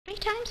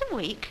times a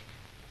week?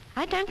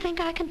 I don't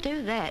think I can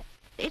do that.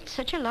 It's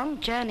such a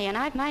long journey and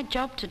I've my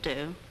job to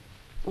do.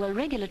 Well,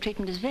 regular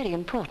treatment is very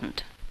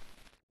important.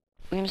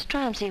 We must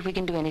try and see if we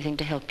can do anything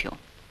to help you.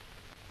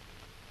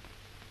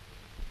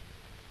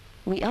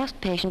 We ask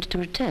patients to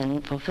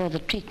return for further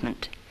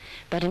treatment,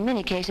 but in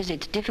many cases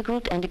it's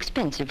difficult and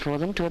expensive for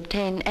them to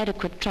obtain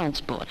adequate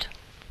transport.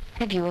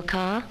 Have you a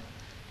car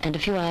and a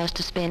few hours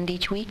to spend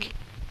each week?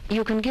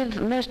 You can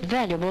give most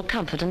valuable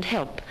comfort and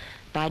help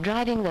by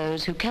driving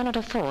those who cannot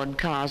afford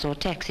cars or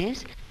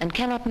taxis and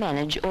cannot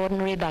manage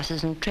ordinary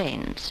buses and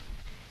trains.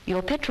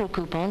 Your petrol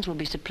coupons will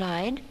be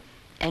supplied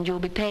and you'll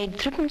be paid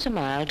 3p a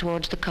mile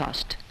towards the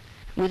cost.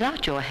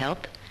 Without your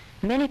help,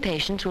 many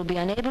patients will be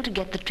unable to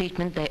get the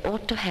treatment they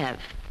ought to have.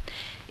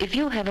 If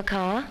you have a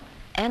car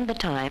and the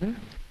time,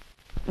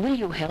 will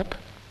you help